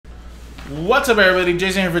What's up, everybody?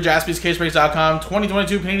 Jason here for JaspysCaseBreaks.com.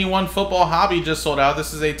 2022 Panini 1 Football Hobby just sold out.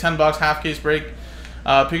 This is a $10 half case break.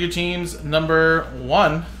 Pick your teams number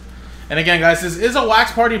 1. And again, guys, this is a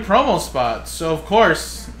Wax Party promo spot. So, of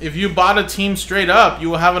course, if you bought a team straight up, you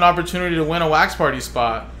will have an opportunity to win a Wax Party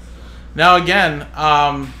spot. Now, again,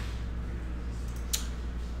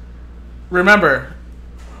 remember,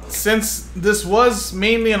 since this was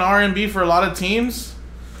mainly an R&B for a lot of teams,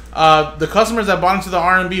 the customers that bought into the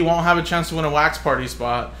R&B won't have a chance to win a Wax Party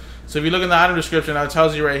spot. So if you look in the item description, that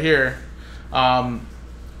tells you right here,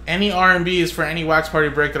 any R&Bs for any Wax Party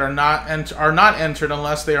break that are not entered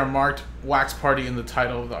unless they are marked Wax Party in the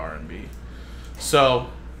title of the R&B. So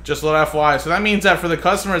just a little FYI. So that means that for the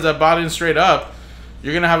customers that bought in straight up,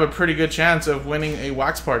 you're going to have a pretty good chance of winning a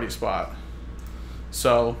Wax Party spot.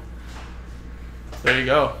 So there you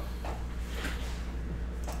go.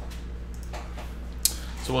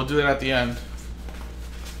 So we'll do that at the end.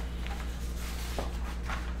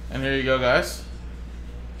 And here you go, guys.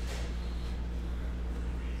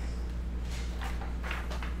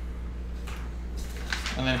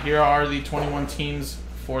 And then here are the 21 teams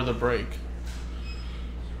for the break.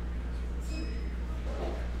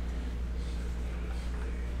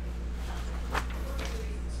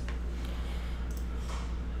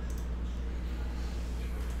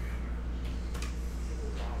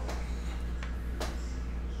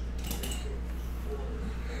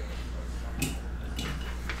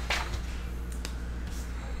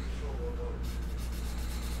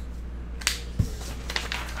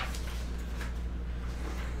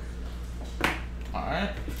 Alright.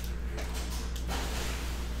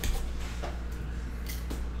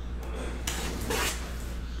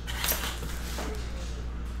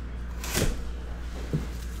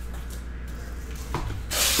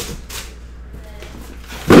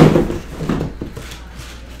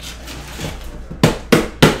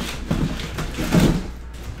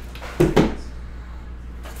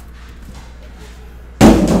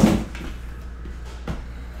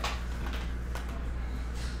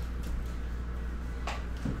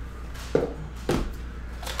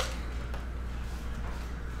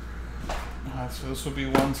 So this will be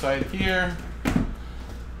one side here.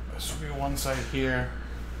 This will be one side here.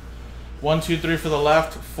 1, 2, 3 for the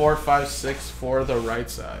left. 4, 5, 6 for the right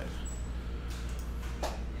side.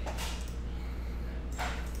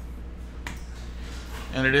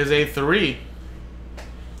 And it is a 3.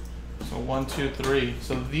 So 1, 2, 3.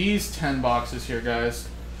 So these 10 boxes here, guys,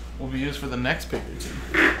 will be used for the next pick your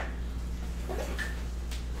team.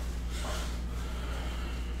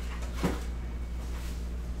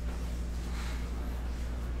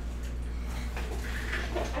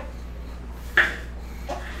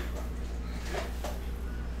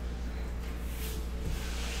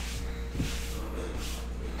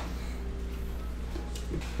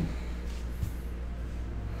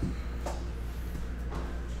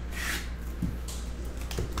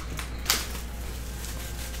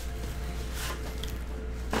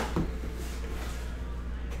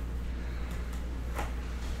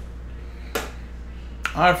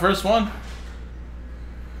 Alright, first one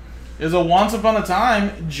is a Once Upon a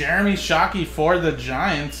Time Jeremy Shockey for the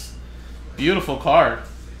Giants. Beautiful card.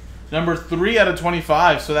 Number 3 out of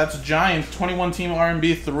 25. So that's Giants 21 team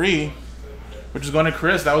R&B 3, which is going to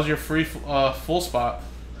Chris. That was your free full spot.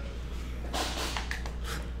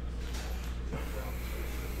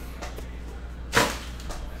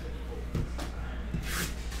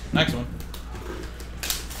 Next one.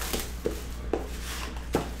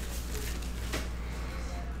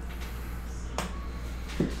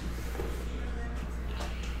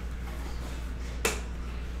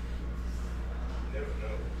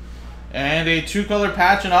 And a 2-color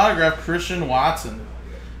patch and autograph, Christian Watson.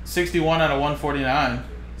 61 out of 149.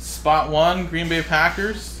 Spot 1, Green Bay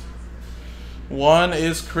Packers. 1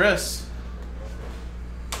 is Chris.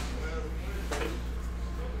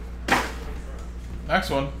 Next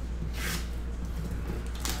one.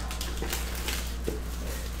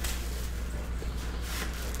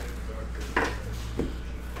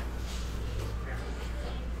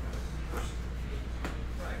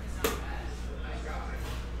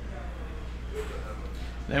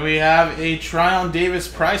 Then we have a Tryon Davis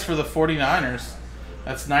Price for the 49ers.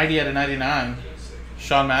 That's 90 out of 99.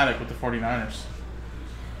 Sean Maddock with the 49ers.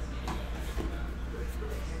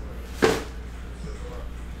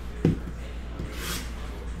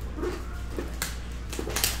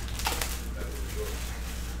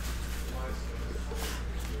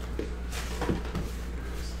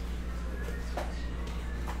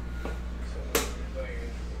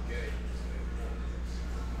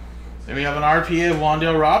 Then we have an RPA of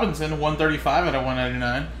Wan'Dale Robinson, 135 out of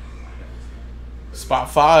 199.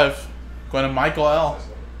 Spot 5, Going to Michael L.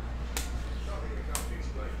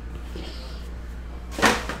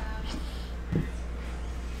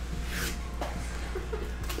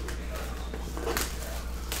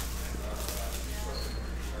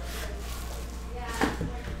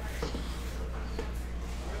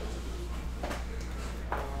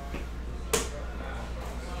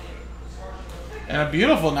 And a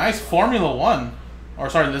beautiful, nice Formula 1. Or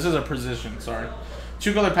sorry, this is a precision, sorry.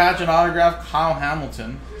 2-color patch and autograph, Kyle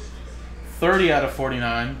Hamilton. 30 out of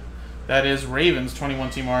 49. That is Ravens, 21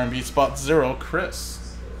 team R&B, spot 0, Chris.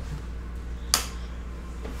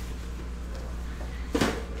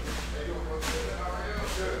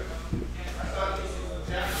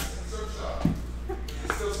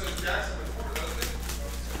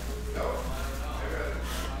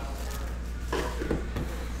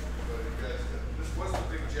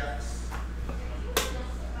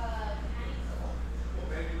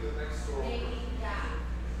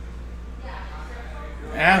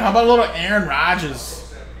 And how about a little Aaron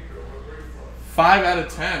Rodgers? 5 out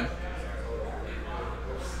of 10.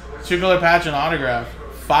 2-color patch and autograph.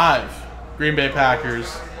 5. Green Bay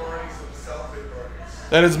Packers.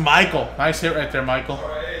 That is Michael. Nice hit right there, Michael.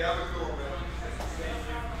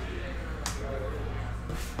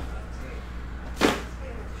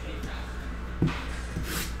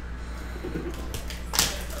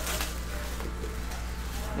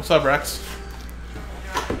 What's up, Rex?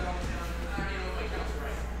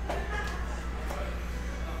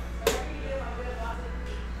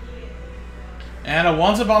 And a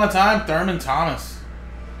once upon a time, Thurman Thomas.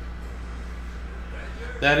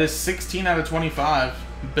 That is 16 out of 25.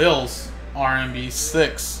 Bills, R&B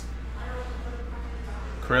 6.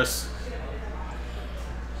 Chris.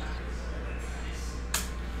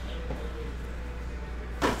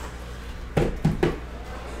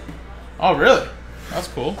 Oh, really? That's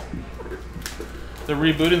cool. They're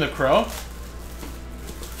rebooting the Crow.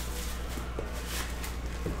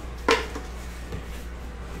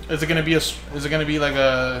 Is it gonna be like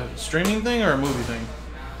a streaming thing or a movie thing?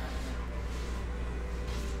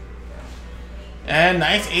 And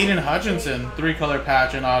nice Aiden Hutchinson, 3-color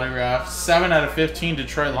patch and autograph. 7 out of 15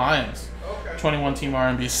 Detroit Lions. 21 team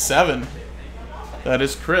R&B 7. That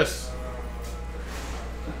is Chris.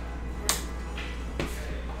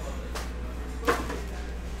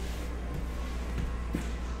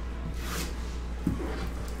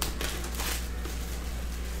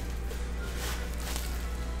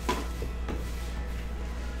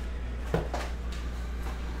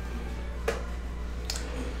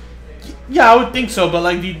 Yeah, I would think so, but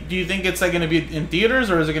like, do you think it's like going to be in theaters,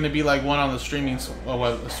 or is it going to be like one on the streaming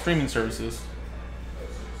services?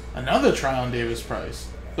 Another Tryon Davis price,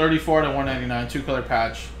 34 to 199, 2-color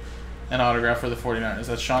patch, and autograph for the 49ers.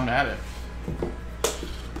 That's Sean Maddock.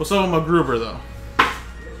 What's up with McGruber though?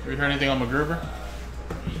 Have you heard anything on McGruber?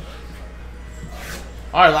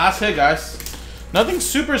 All right, last hit, guys. Nothing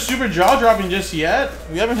super jaw-dropping just yet.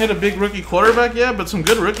 We haven't hit a big rookie quarterback yet, but some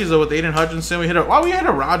good rookies though with Aiden Hutchinson. We hit a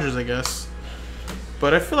Rodgers, I guess.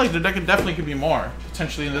 But I feel like there definitely could be more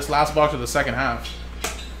potentially in this last box of the second half.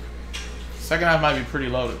 Second half might be pretty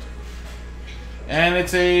loaded. And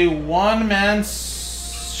it's a one-man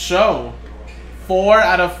show. 4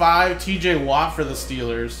 out of 5 TJ Watt for the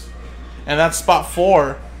Steelers. And that's spot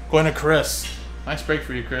 4 going to Chris. Nice break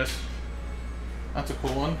for you, Chris. That's a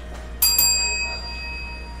cool one.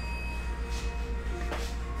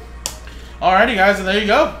 Alrighty, guys, and there you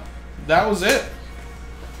go. That was it.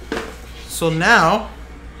 So now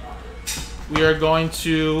we are going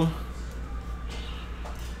to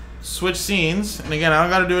switch scenes. And again, I don't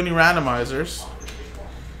got to do any randomizers.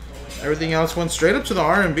 Everything else went straight up to the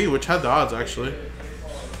R&B, which had the odds, actually.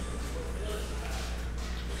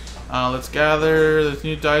 Let's gather this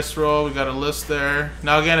new dice roll. We got a list there.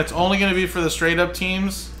 Now, again, it's only going to be for the straight up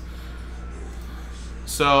teams.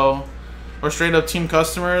 So, or straight up team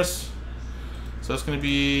customers. So it's going to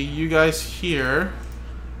be you guys here,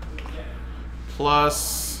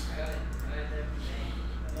 plus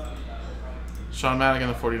Sean Maddock and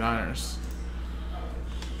the 49ers.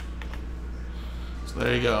 So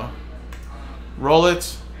there you go. Roll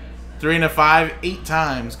it. 3 and a 5, 8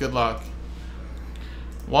 times. Good luck.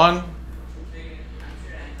 1,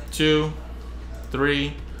 2,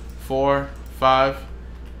 3, 4, 5,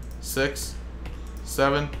 6,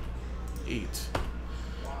 7, 8.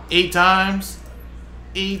 8 times.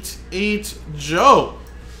 8 Joe,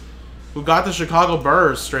 who got the Chicago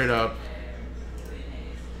Bears straight up.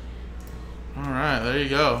 All right, there you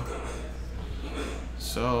go.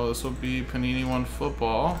 So this will be Panini 1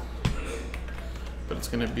 football, but it's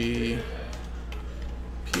going to be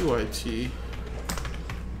PYT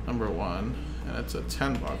 #1, and it's a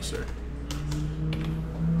 10 boxer.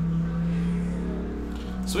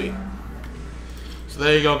 Sweet. So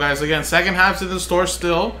there you go, guys. Again, second half's in the store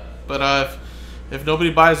still, but if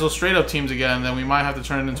nobody buys those straight up teams again, then we might have to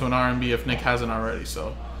turn it into an R&B if Nick hasn't already.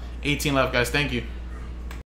 So 18 left, guys. Thank you.